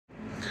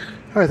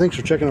Hi, thanks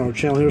for checking out our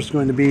channel. Here's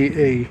going to be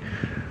a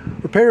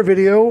repair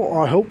video,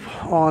 I hope,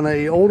 on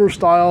a older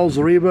style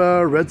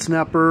Zareba Red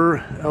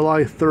Snapper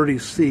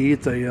LI30C.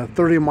 It's a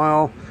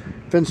 30-mile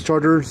fence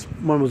charger.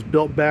 One was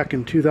built back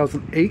in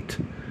 2008,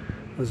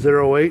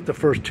 08. The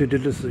first two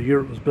digits of the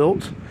year it was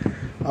built.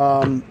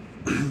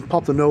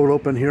 Pop the note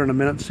open here in a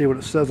minute and see what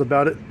it says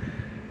about it.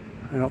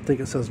 I don't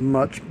think it says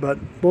much, but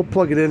we'll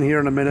plug it in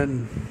here in a minute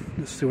and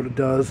just see what it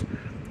does,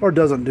 or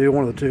doesn't do,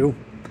 one of the two.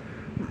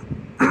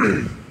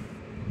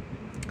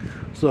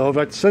 So if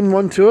I send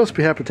one to us,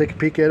 be happy to take a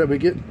peek at it. We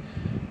get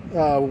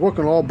work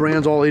on all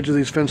brands, all ages of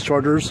these fence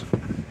chargers.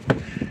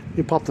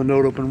 You pop the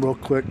note open real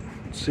quick,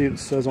 see what it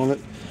says on it.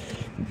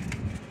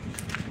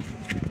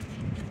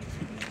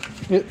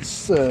 It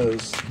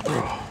says,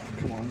 oh,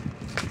 come on,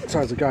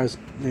 besides the guy's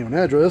name and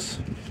address.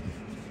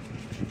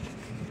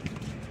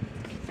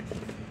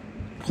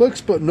 Clicks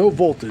but no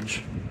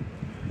voltage.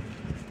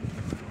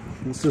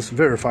 Let's just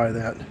verify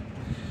that.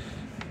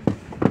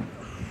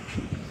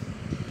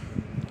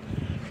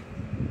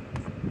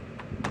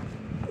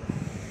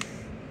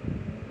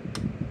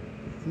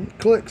 It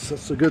clicks,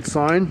 that's a good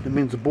sign. It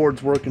means the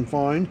board's working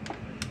fine.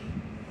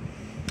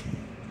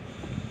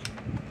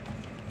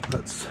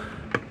 Let's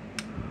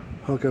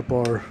hook up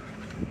our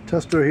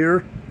tester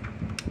here.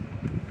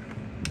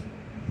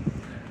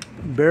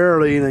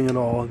 Barely anything at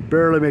all,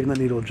 barely making the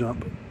needle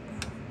jump.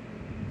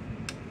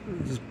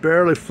 Just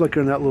barely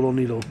flickering that little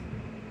needle.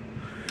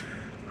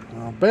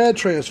 Bad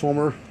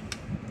transformer.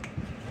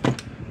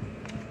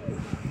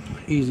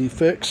 Easy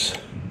fix.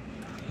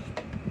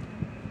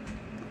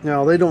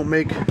 Now they don't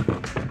make,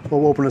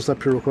 we'll open this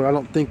up here real quick. I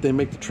don't think they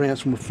make the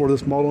transformer for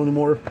this model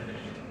anymore,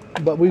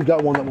 but we've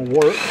got one that will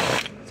work.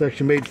 It's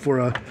actually made for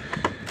a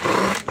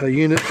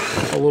unit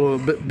a little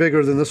bit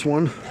bigger than this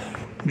one,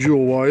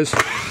 joule wise. I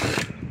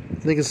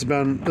think it's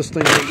about, this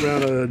thing's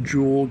around a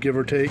joule, give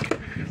or take.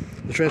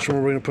 The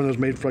transformer we're going to put in is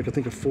made for, like, I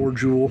think, a 4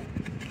 joule.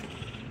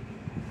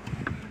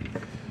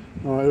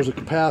 Alright, there's a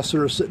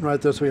capacitor sitting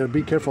right there, so we got to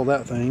be careful of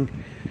that thing.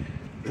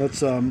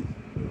 Let's oh,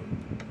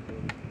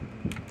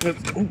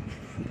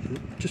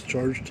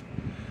 discharged.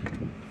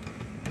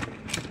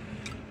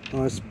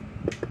 Alright,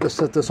 let's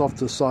set this off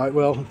to the side.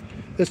 Well,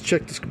 let's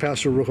check this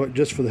capacitor real quick,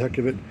 just for the heck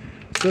of it.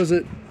 It says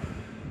it,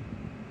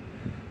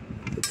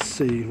 let's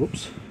see,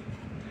 whoops.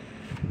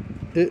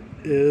 It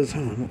is, I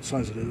don't know what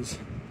size it is.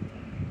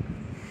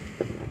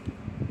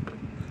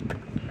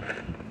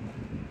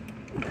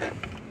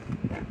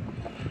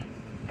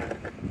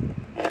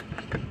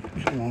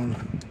 Come on.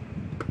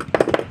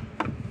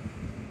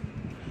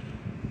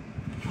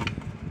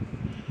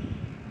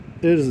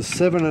 It is a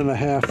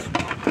 7.5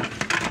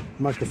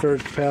 microfarad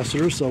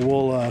capacitor, so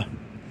we'll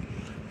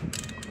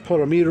put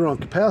our meter on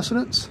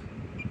capacitance.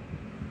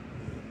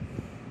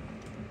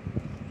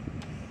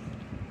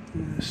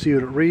 See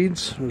what it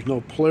reads. There's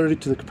no polarity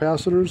to the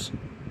capacitors.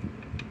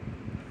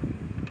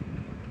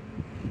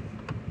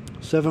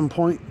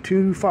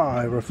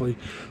 7.25 roughly,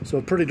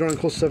 so pretty darn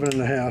close to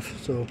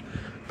 7.5. So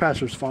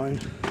capacitor's fine.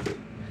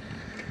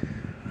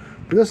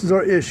 But this is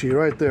our issue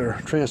right there,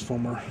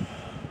 transformer.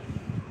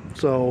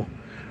 So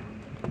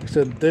like I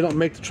said, they don't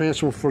make the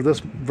transformer for this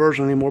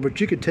version anymore, but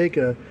you could take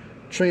a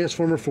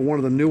transformer for one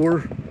of the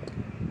newer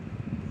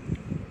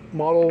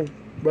model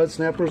Red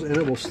Snappers and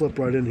it will slip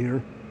right in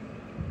here.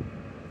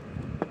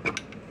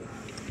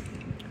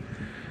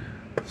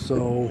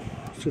 So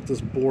let's get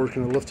this board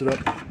kind of lifted up.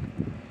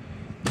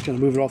 Just gonna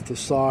move it off the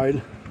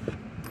side.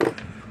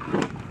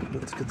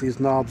 Let's get these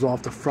knobs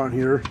off the front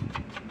here.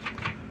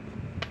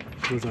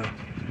 There's a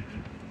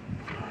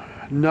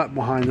nut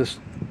behind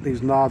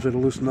these knobs. We're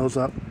gonna loosen those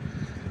up.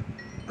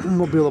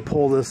 We'll be able to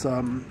pull this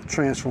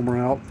transformer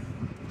out.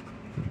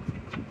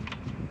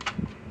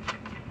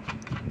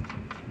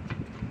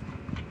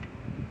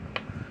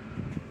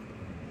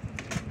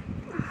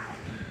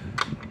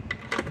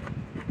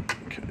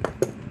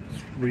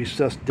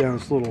 Recess down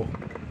this little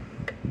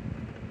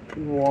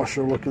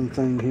washer looking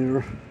thing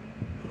here.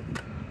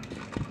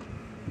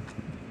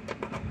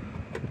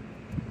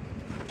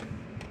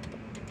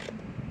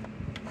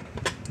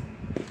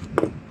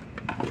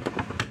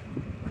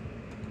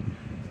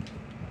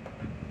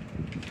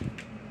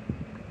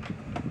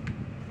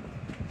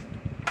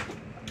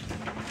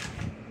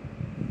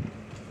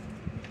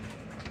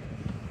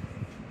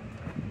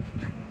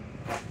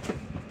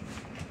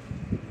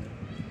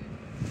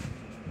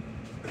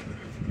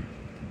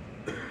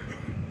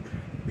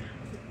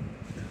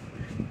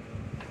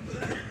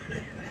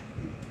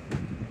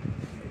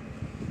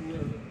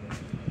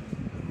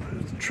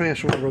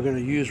 Transformer we're going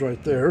to use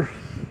right there.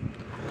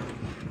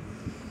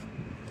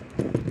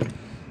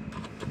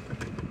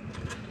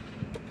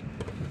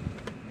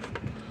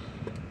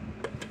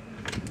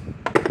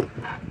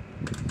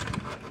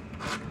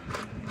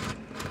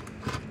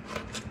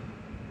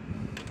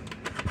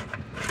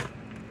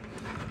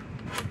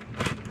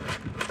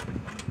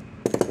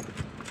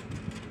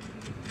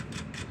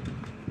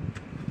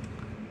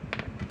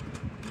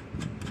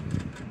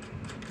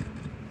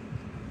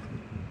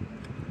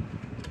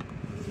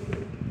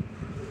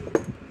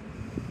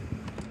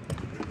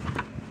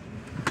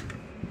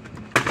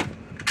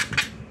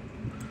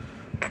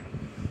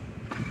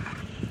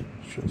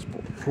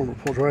 Transformer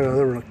pulled right out of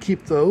there. We're going to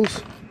keep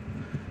those.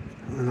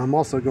 And I'm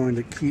also going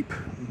to keep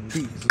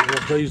these.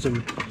 I'll use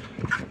them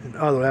in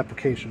other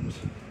applications.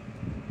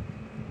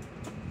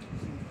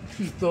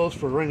 Keep those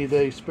for a rainy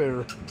day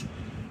spare.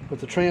 But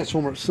the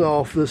transformer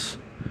itself, this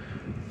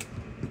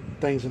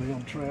thing's going to go in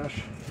the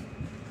trash.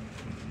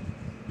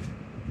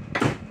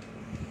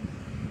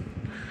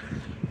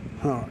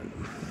 Alright.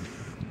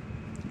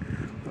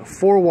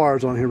 4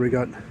 wires on here. We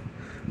got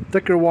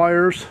thicker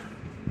wires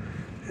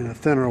and a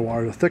thinner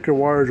wire. The thicker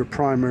wires are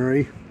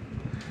primary.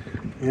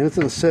 And it's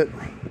going to sit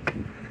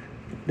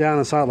down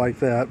inside like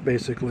that,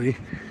 basically.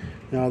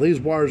 Now these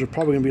wires are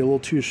probably going to be a little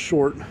too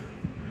short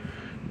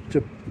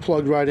to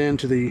plug right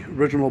into the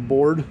original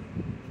board,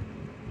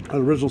 the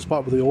original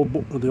spot where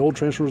the old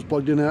transformer was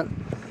plugged in at.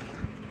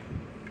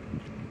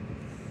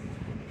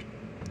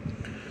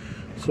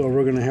 So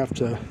we're going to have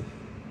to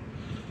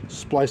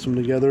splice them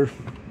together.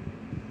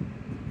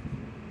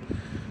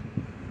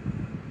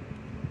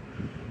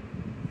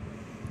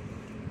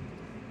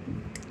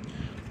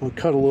 I'll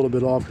cut a little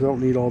bit off because I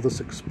don't need all this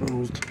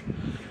exposed.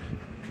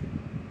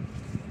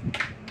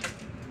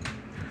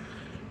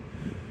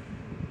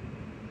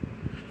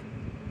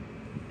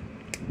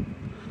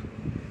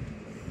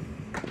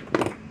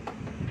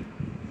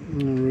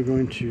 And we're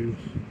going to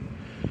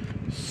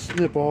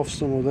snip off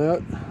some of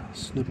that,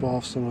 snip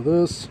off some of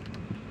this,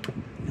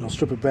 and I'll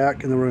strip it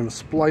back, and then we're going to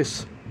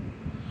splice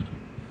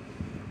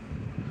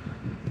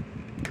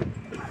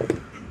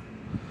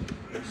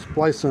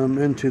them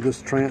into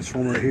this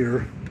transformer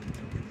here.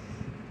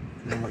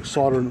 And like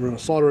solder, we're going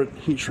to solder it,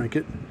 heat shrink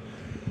it.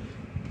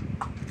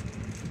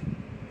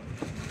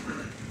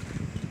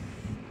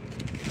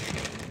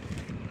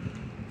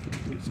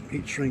 Get some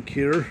heat shrink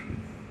here.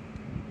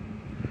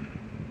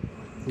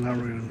 Now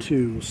we're going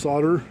to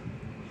solder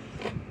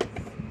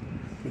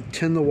and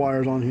tin the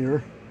wires on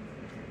here.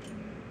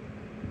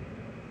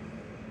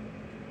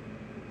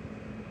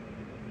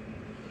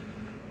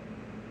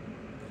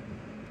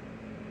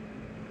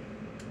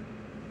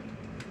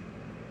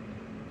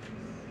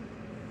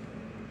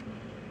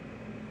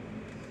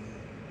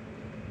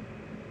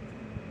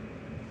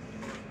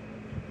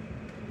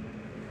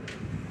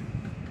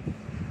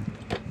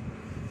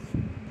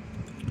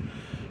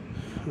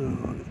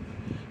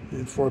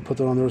 And before I put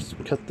that on there, let's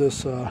cut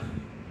this. That'll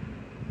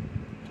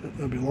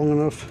be long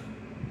enough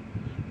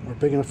or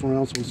big enough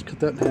around, so let's cut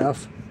that in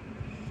half.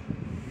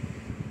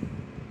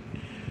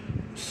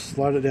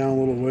 Slide it down a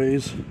little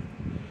ways.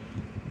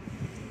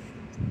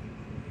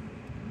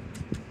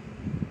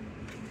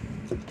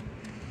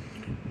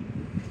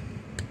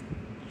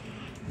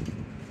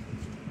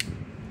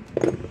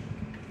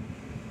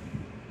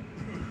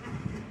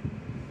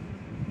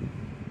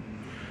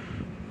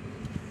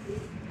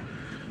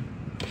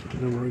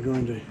 And we're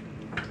going to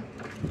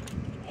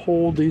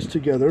hold these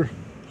together.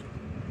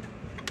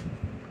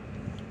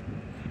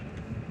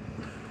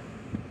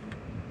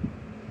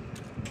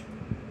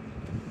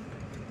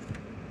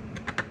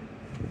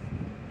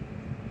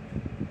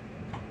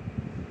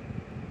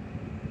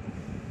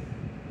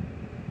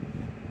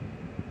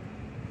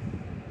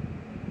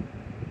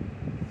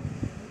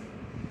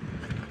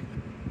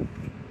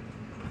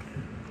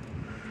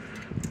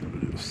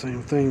 Do the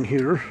same thing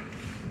here.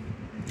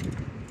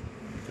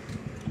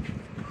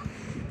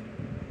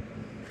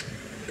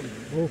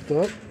 Both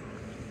up.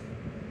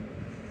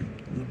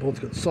 They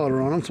both got solder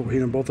on them, so we'll heat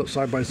them both up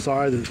side by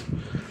side. The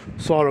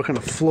solder will kind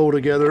of flow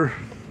together,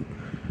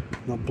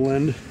 they'll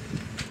blend.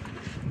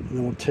 And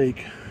then we'll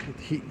take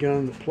the heat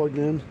gun that's plugged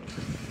in.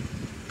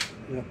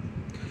 Yep.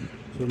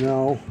 So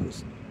now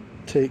let's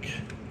take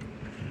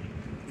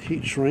the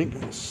heat shrink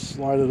and we'll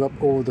slide it up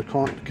over the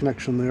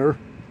connection there.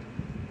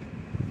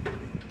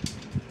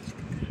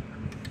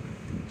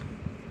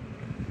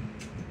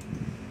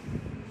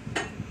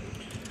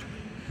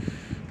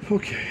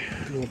 Okay,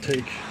 and we'll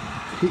take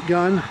heat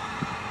gun,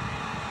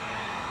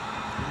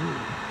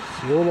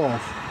 seal it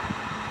off.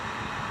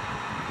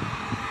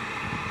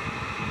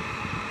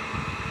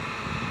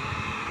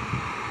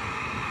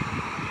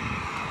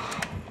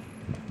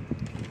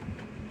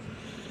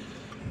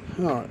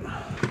 Alright,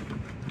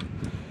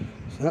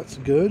 so that's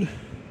good.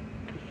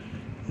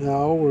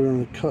 Now we're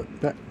going to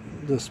cut back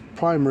this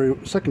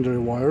secondary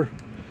wire.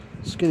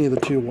 Skinny of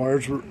the two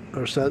wires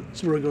are set,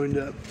 so we're going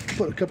to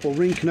put a couple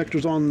ring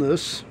connectors on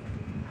this.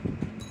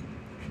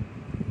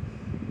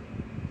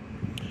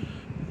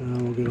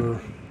 And we'll get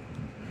our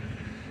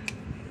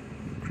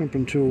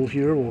crimping tool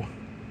here. We'll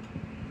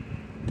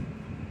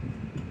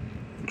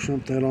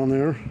crimp that on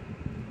there.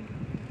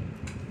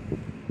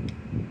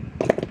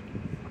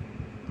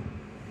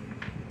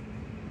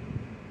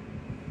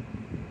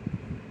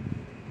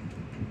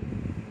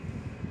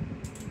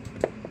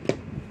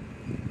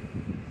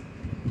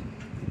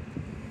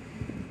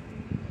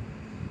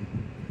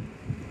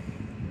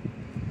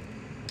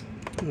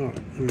 Alright,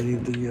 we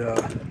need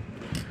the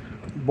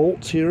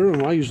bolts here,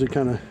 and I usually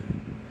kind of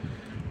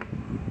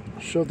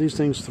shove these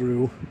things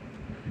through,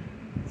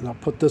 and I'll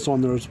put this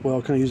on there as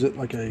well. Kind of use it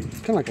like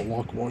a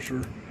lock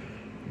washer.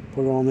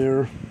 Put it on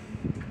there,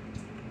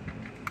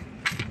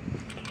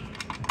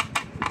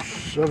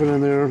 shove it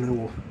in there, and then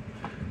we'll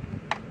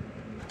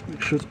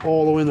make sure it's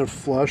all the way in there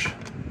flush.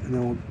 And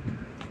then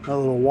that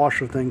little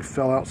washer thing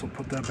fell out, so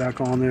put that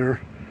back on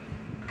there.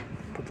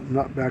 Put the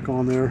nut back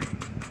on there.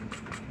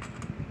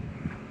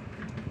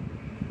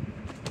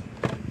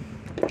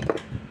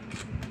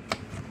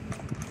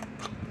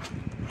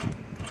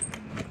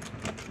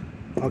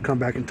 I'll come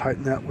back and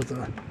tighten that with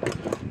the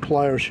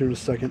pliers here in a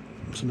second.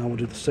 So now we'll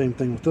do the same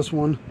thing with this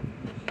one.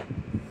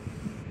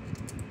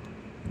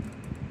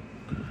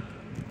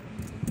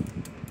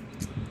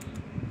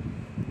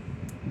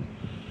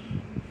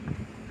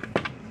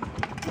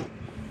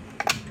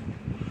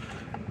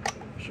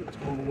 Sure it's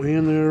all the way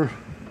in there.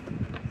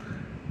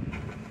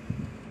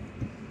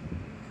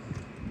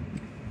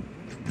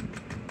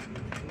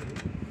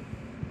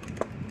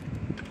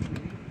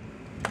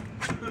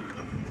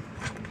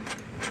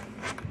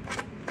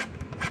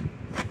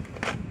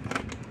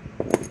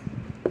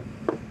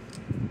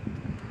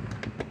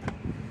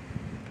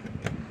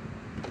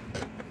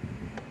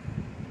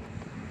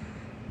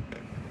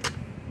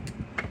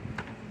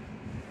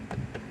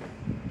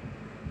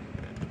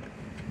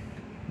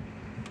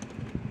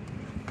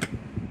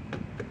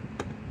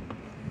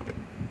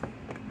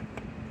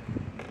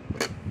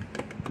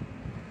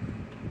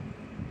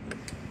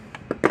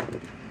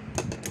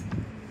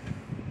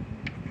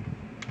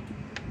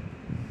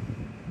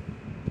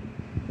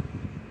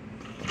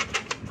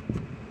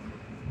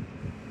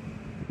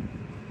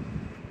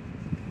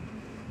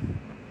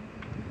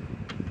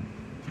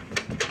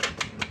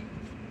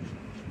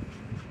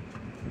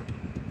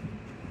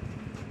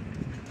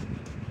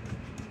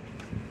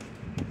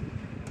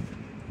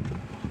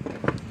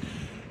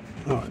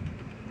 Alright,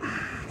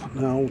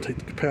 now we'll take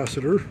the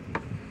capacitor.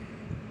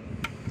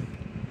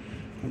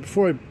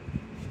 And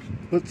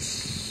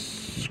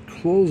let's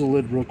close the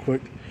lid real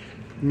quick.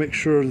 Make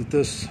sure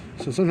that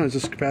so sometimes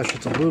this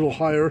capacitor's a little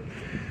higher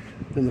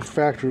than the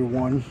factory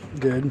one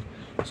did.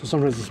 So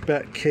sometimes this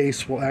back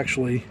case will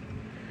actually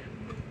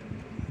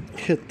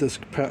hit this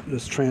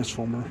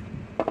transformer.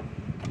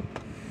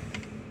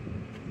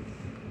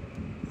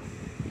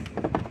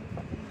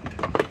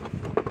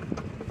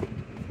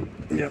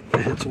 Yep,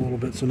 it hits a little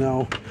bit. So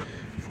now,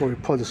 before we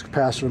plug this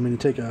capacitor, I'm going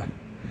to take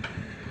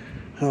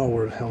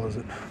where the hell is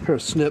it? A pair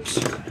of snips.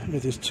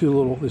 Get these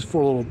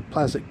four little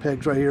plastic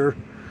pegs right here.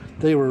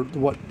 They were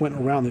what went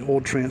around the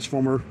old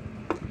transformer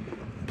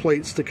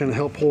plates to kind of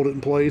help hold it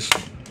in place.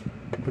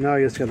 But now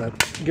you just got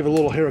to give it a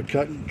little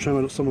haircut and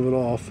trim some of it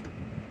off.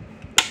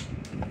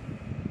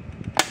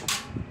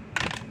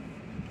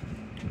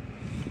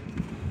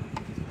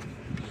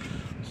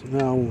 So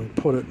now when we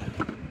put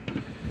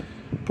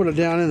it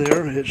down in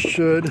there, it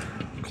should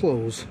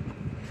close.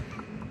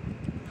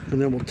 And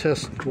then we'll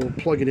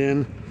plug it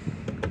in,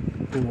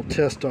 and we'll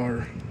test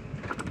our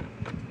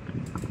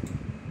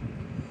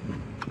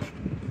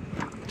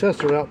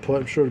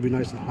output. I'm sure it'll be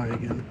nice and high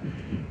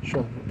again.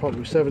 Sure,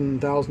 probably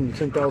 7,000 to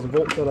 10,000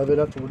 volts out of it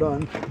after we're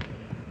done.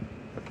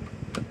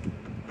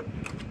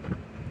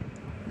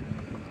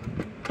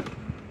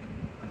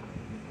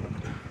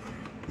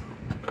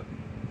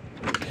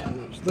 Okay,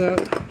 there's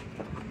that.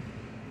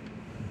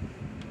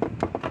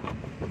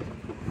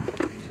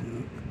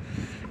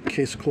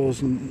 Case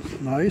closing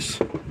nice.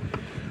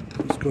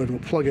 Let's go ahead and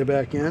we'll plug it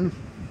back in.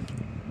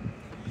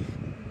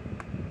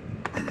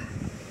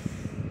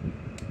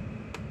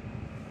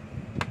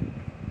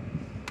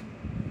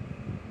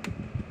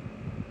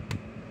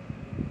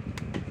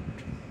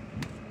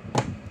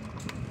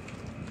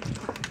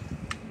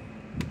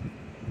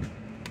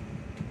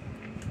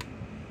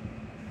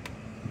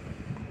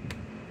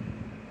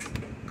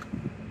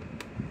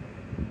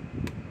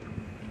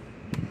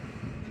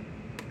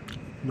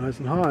 Nice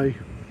and high.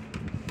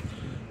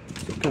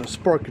 Kind of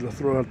sparky to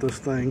throw out this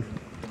thing.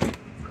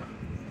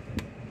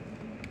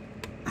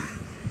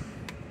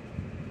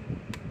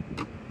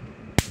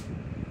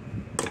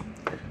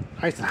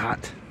 Nice and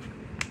hot.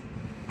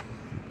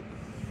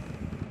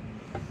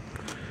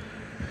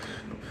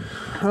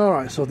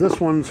 Alright, so this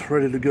one's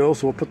ready to go,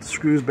 so we'll put the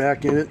screws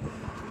back in it.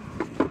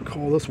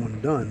 Call this one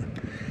done.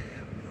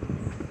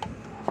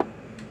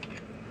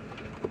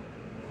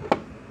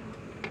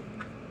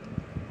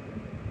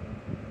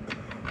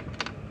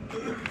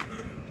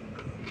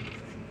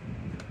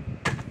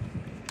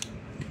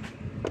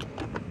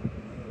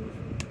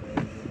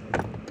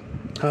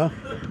 Huh?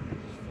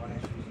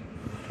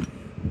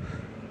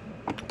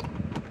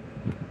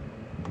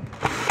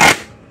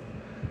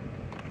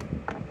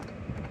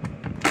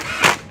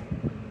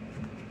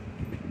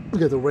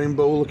 Got the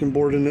rainbow looking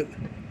board in it.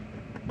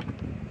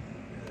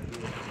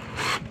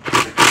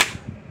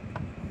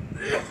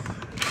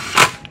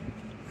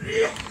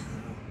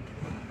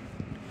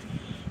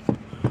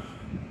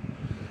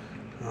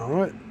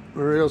 Alright,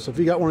 there it goes. So if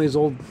you got one of these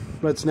old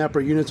red snapper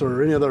units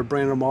or any other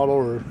brand or model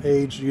or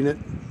age unit,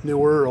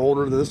 newer or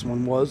older than this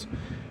one was,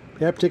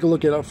 be happy to take a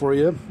look at it for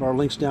you. Our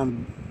links down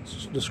in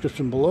the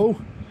description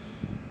below.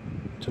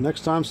 Till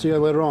next time, see you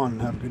later on.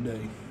 Have a good day.